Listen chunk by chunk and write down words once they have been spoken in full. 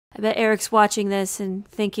I bet Eric's watching this and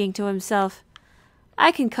thinking to himself,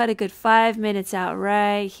 I can cut a good 5 minutes out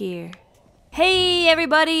right here. Hey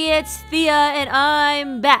everybody, it's Thea and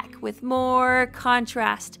I'm back with more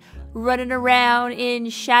Contrast. Running around in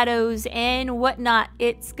shadows and whatnot.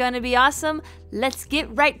 It's gonna be awesome. Let's get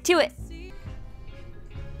right to it.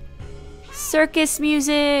 Circus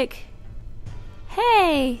music.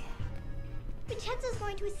 Hey. Vincenzo's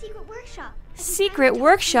going to a secret workshop. Secret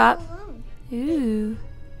workshop? Ooh.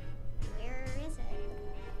 Where is it?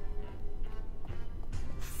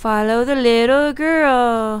 Follow the little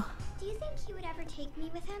girl. Do you think he would ever take me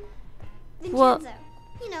with him? Well, Vincenzo,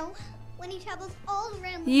 you know, when he travels all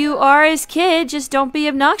around the you world. are his kid, just don't be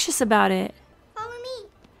obnoxious about it. Follow me.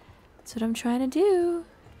 That's what I'm trying to do.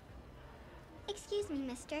 Excuse me,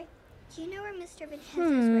 mister. Do you know where Mr.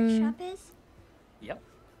 Vincenzo's workshop is? Yep.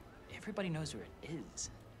 Everybody knows where it is.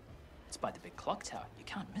 It's by the big clock tower. You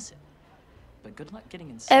can't miss it. But good luck getting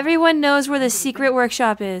inside. Everyone knows where the secret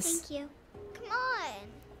workshop is. Thank you. Come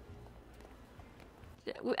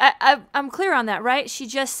on. I'm clear on that, right? He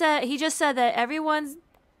just said that everyone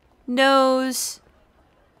knows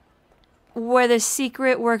where the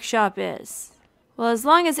secret workshop is. Well, as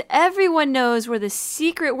long as everyone knows where the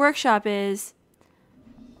secret workshop is,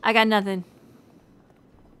 I got nothing.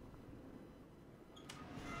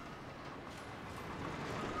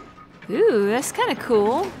 Ooh, that's kind of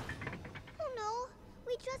cool. Oh no,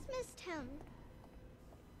 we just missed him.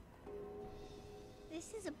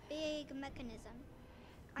 This is a big mechanism.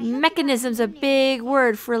 Mechanism's a big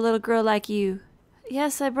word for a little girl like you.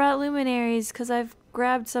 Yes, I brought luminaries because I've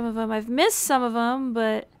grabbed some of them. I've missed some of them,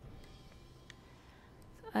 but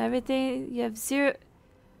everything, you have 0.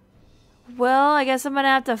 Well, I guess I'm gonna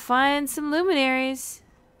have to find some luminaries.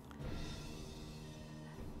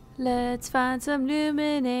 Let's find some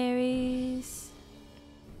luminaries.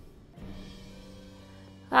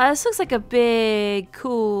 This looks like a big,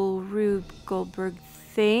 cool Rube Goldberg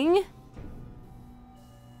thing.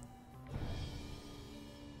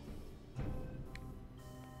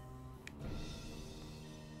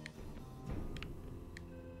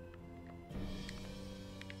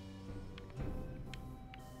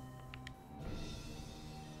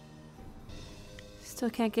 Still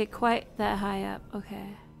can't get quite that high up. Okay.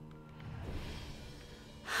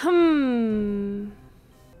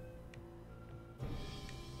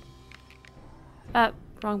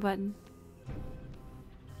 Wrong button.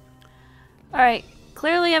 Alright.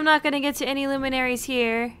 Clearly I'm not going to get to any luminaries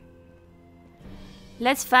here.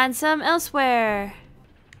 Let's find some elsewhere.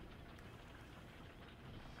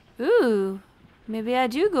 Ooh. Maybe I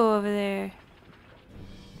do go over there.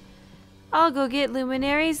 I'll go get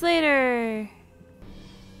luminaries later.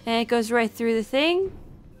 And it goes right through the thing.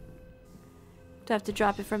 Do I have to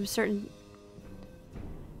drop it from certain... Do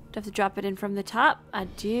I have to drop it in from the top? I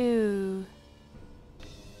do.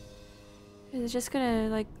 Is it just gonna,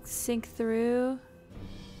 like, sink through?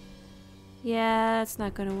 Yeah, that's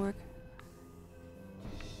not gonna work.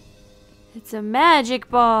 It's a magic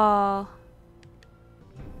ball.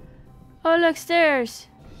 Oh, look, stairs.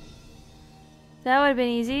 That would have been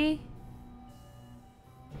easy.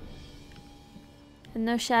 And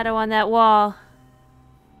no shadow on that wall.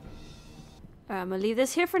 Alright, I'm gonna leave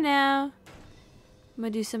this here for now. I'm gonna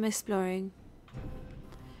do some exploring.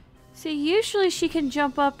 See, usually she can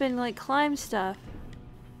jump up and like climb stuff.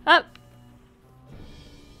 Up!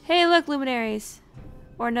 Hey, look, luminaries.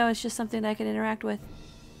 Or no, it's just something that I can interact with.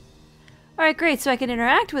 Alright, great, so I can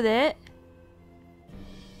interact with it.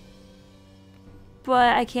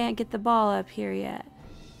 But I can't get the ball up here yet.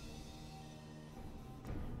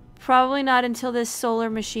 Probably not until this solar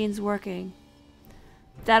machine's working.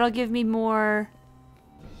 That'll give me more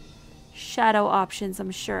shadow options, I'm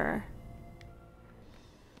sure.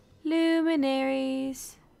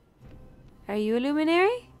 Luminaries. Are you a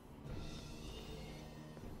luminary?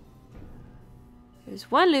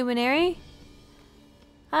 There's one luminary.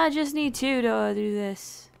 I just need 2 to do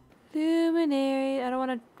this. Luminary. I don't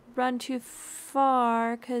want to run too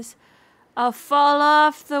far because I'll fall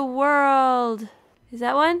off the world. Is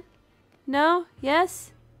that one? No?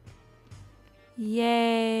 Yes?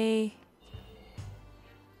 Yay.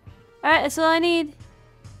 Alright, that's all I need.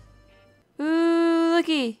 Ooh,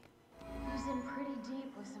 looky. He's in pretty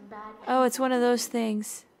deep with some bad people. Oh, it's one of those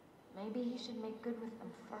things. Maybe he should make good with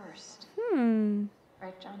them first.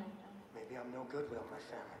 Right, Johnny? Maybe I'm no good without my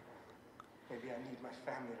family. Maybe I need my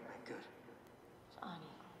family to make good. Johnny,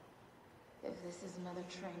 if this is another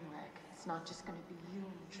train wreck, it's not just going to be you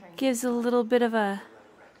and the train. Gives a little bit of a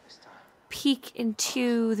peek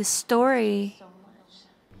into the story. So much.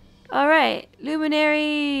 Alright,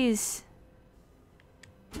 luminaries.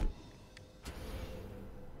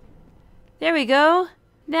 There we go.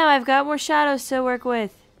 Now I've got more shadows to work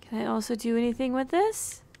with. Can I also do anything with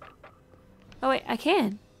this? Oh wait, I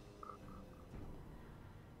can.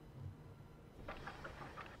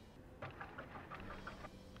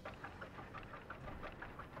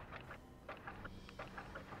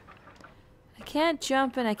 I can't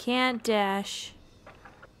jump and I can't dash.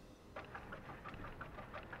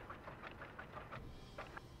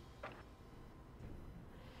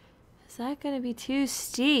 Is that gonna be too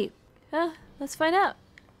steep? Let's find out.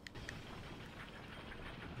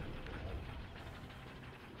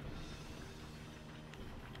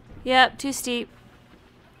 Yep, too steep.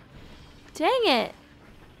 Dang it.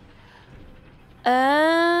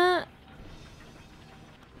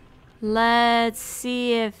 Let's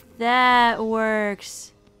see if that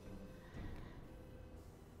works.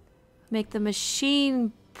 Make the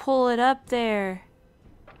machine pull it up there.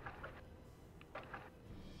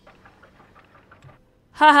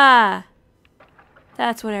 Haha!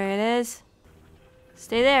 That's what it is.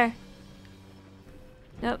 Stay there.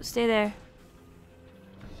 Nope, stay there.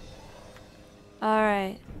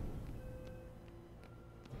 Alright.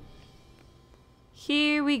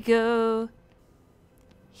 Here we go.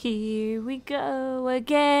 Here we go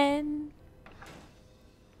again.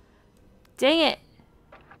 Dang it.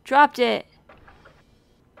 Dropped it.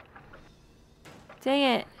 Dang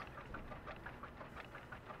it.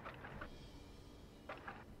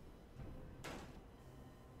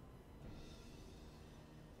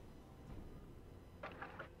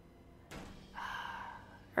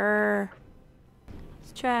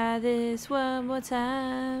 Let's try this one more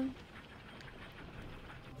time.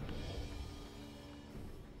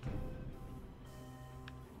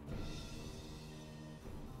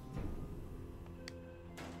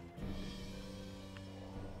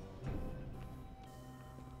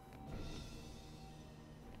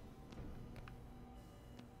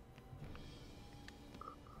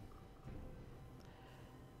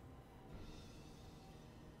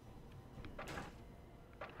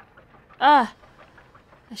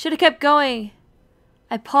 I should have kept going.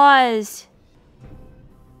 I paused.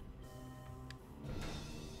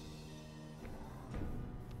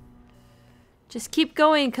 Just keep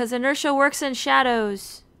going, because inertia works in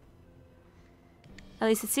shadows. At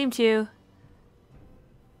least it seemed to.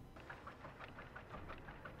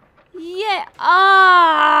 Yeah!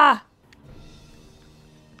 Ah!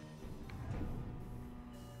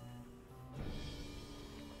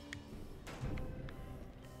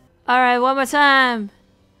 Alright, one more time.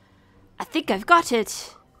 I think I've got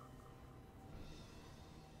it.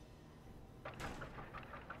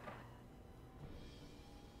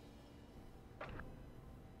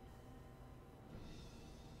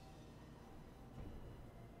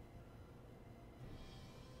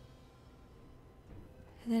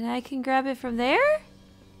 And then I can grab it from there?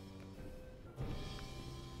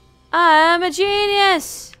 I'm a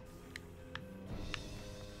genius!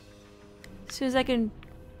 As soon as I can...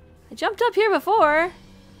 I jumped up here before.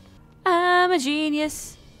 I'm a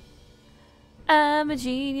genius. I'm a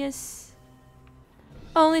genius.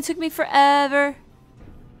 Only took me forever.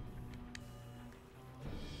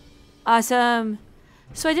 Awesome.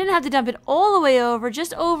 So I didn't have to dump it all the way over,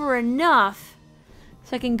 just over enough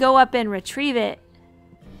so I can go up and retrieve it.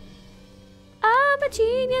 I'm a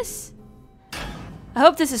genius. I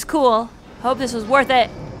hope this is cool. I hope this was worth it.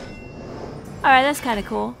 Alright, that's kind of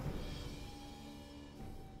cool.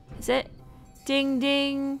 Is it? Ding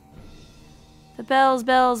ding. The bells,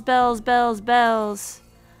 bells, bells, bells, bells.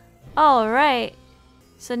 Alright.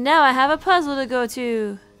 So now I have a puzzle to go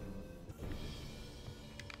to.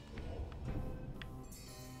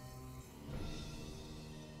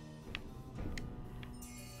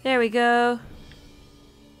 There we go.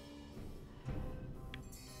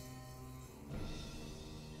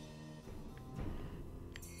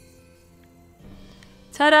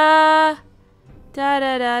 Ta-da! Da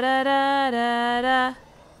da da da da da da.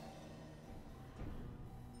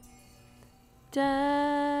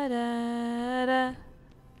 Da da da.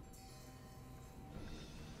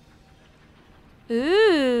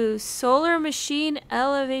 Ooh, solar machine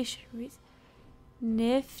elevation.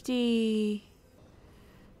 Nifty.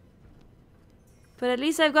 But at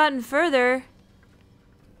least I've gotten further.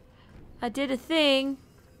 I did a thing.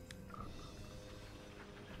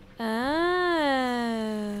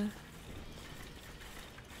 Ah.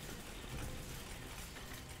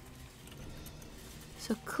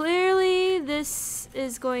 So clearly this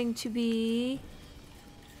is going to be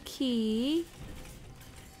key.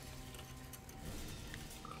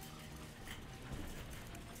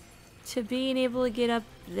 To being able to get up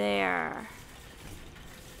there.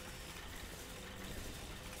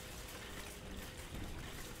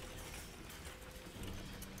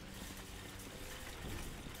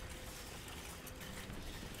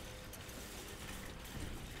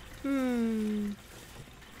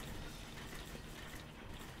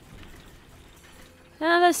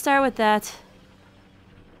 Let's start with that.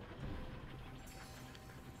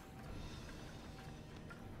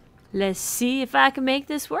 Let's see if I can make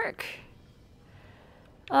this work.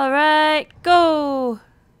 Alright, go!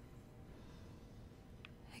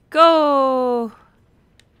 Go!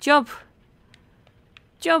 Jump!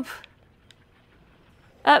 Jump!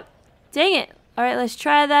 Up! Dang it! Alright, let's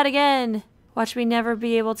try that again. Watch me never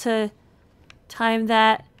be able to time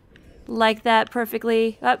that like that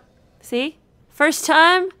perfectly. Up! See? First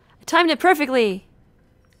time, I timed it perfectly.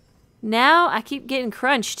 Now I keep getting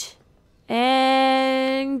crunched.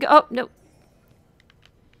 And go. Oh, no.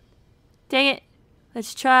 Dang it.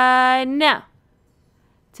 Let's try now.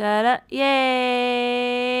 Ta-da. Yay.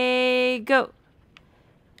 Go.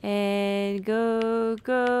 And go,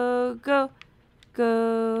 go, go.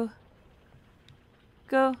 Go.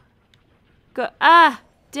 Go. Go. Ah!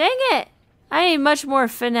 Dang it. I need much more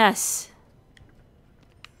finesse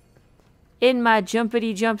in my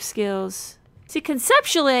jumpity jump skills. See,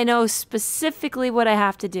 conceptually I know specifically what I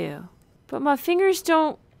have to do. But my fingers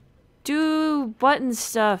don't do button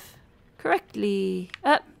stuff correctly.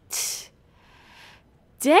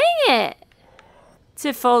 Dang it! That's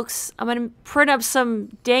it, folks. I'm gonna print up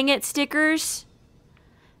some dang it stickers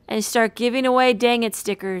and start giving away dang it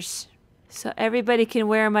stickers so everybody can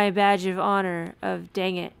wear my badge of honor of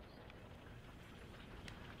dang it.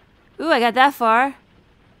 Ooh, I got that far.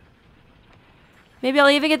 Maybe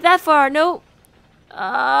I'll even get that far. Nope.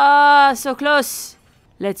 Ah, so close.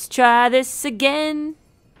 Let's try this again.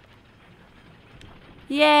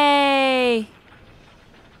 Yay!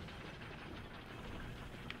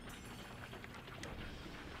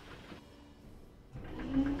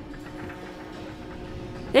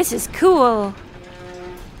 This is cool.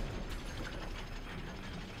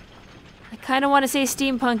 I kind of want to say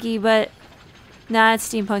steampunky, but nah, it's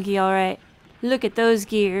steampunky, alright. Look at those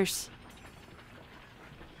gears.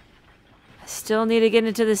 I still need to get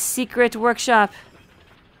into the secret workshop.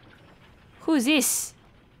 Who's this?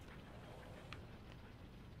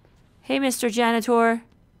 Hey, Mr. Janitor.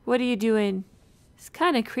 What are you doing? It's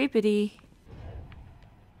kind of creepy.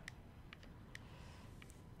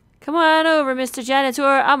 Come on over, Mr. Janitor.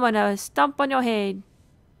 I'm gonna stomp on your head.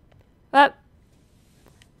 Up.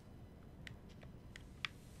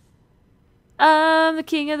 I'm the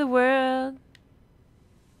king of the world.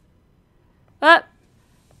 Up.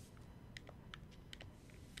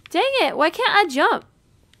 Dang it, why can't I jump?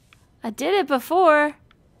 I did it before.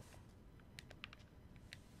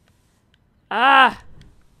 Ah!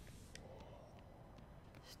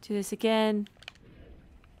 Let's do this again.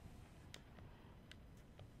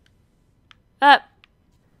 Up!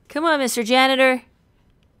 Come on, Mr. Janitor.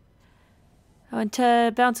 I want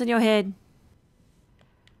to bounce on your head.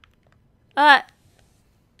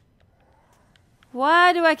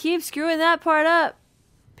 Why do I keep screwing that part up?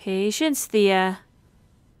 Patience, Thea.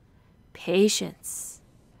 Patience.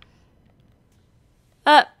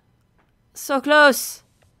 Up! So close!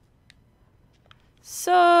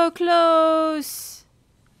 So close!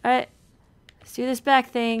 Alright. Let's do this back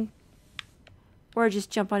thing. Or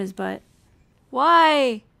just jump on his butt.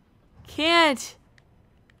 Why can't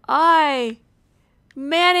I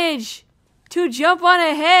manage to jump on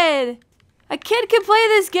a head? A kid can play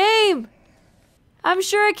this game! I'm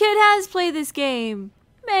sure a kid has played this game.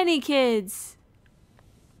 Many kids.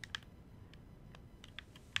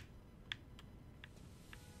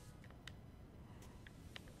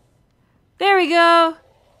 There we go.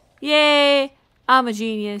 Yay. I'm a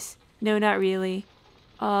genius. No, not really.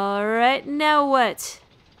 Alright, now what?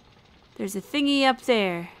 There's a thingy up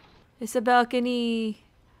there. It's a balcony.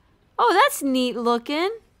 Oh, that's neat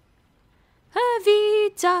looking.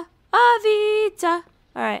 Avita, Avita.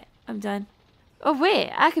 Alright, I'm done. Oh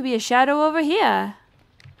wait, I could be a shadow over here.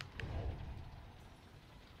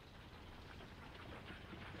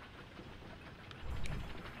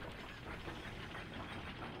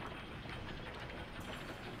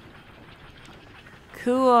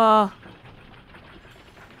 Cool. I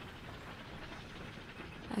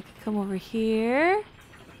could come over here.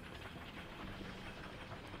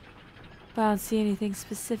 But I don't see anything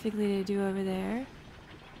specifically to do over there.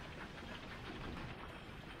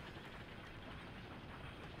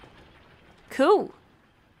 Cool.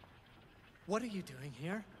 What are you doing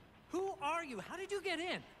here? Who are you? How did you get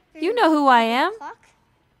in? You know who I am. Clock?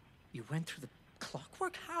 You went through the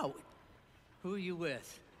clockwork? How? Who are you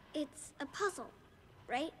with? It's a puzzle,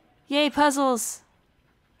 right? Yay, puzzles.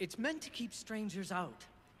 It's meant to keep strangers out.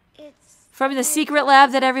 It's... From the secret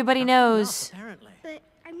lab that everybody knows. Apparently. But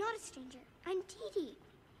I'm not a stranger. I'm Dee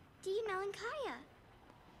Dee Melankaya.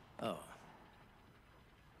 Oh.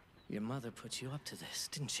 Your mother put you up to this,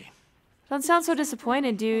 didn't she? Don't sound so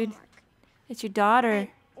disappointed, dude. It's your daughter.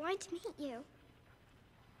 I wanted to meet you.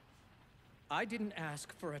 I didn't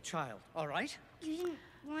ask for a child, all right? You didn't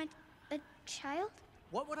want a child?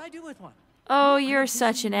 What would I do with one? Oh, I'm a you're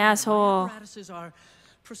such an busy man. My asshole. apparatuses are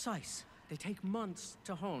precise. They take months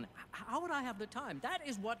to hone. How would I have the time? That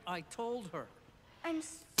is what I told her. I'm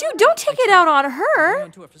Dude, don't take it out on I her. went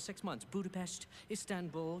on tour for 6 months. Budapest,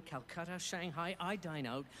 Istanbul, Calcutta, Shanghai. I dine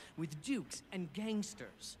out with dukes and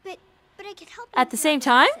gangsters. But I could help At you the with same my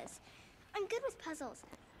time? classes. I'm good with puzzles.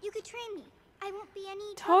 You could train me. I won't be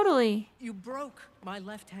any Totally. You broke my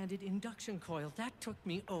left-handed induction coil. That took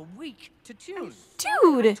me a week to tune.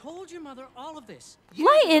 I Dude, told your mother all of this.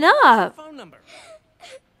 lighten What's her up. phone number.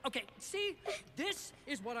 Okay, see? This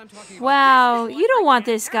is what I'm talking about. Wow, This is you what don't I want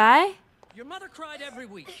can't this have. guy. Your mother cried every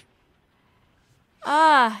week.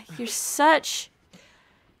 Ah, you're such...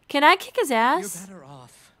 Can I kick his You're ass? better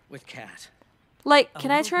off with Kat. Like, A can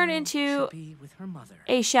I little turn girl into should be with her mother.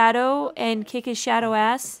 a shadow and kick his shadow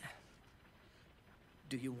ass?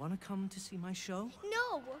 Do you want to come to see my show?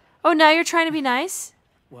 No. Oh, now you're trying to be nice?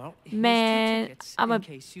 Well, here's Man, 2 tickets I'm in a-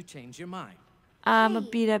 case you change your mind. I'ma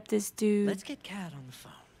beat up this dude. Let's get Kat on the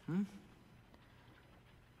phone.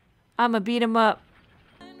 I'ma beat him up.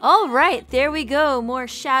 All right, there we go. More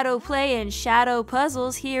shadow play and shadow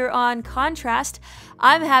puzzles here on Contrast.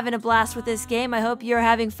 I'm having a blast with this game. I hope you're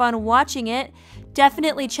having fun watching it.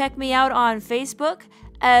 Definitely check me out on Facebook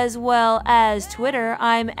as well as Twitter.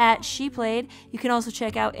 I'm at ShePlayed. You can also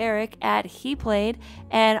check out Eric at HePlayed.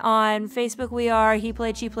 And on Facebook, we are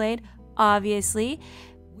HePlayed, ShePlayed, obviously.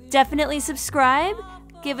 Definitely subscribe.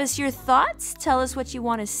 Give us your thoughts. Tell us what you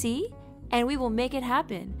want to see. And we will make it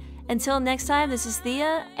happen. Until next time, this is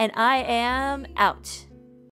Thea, and I am out.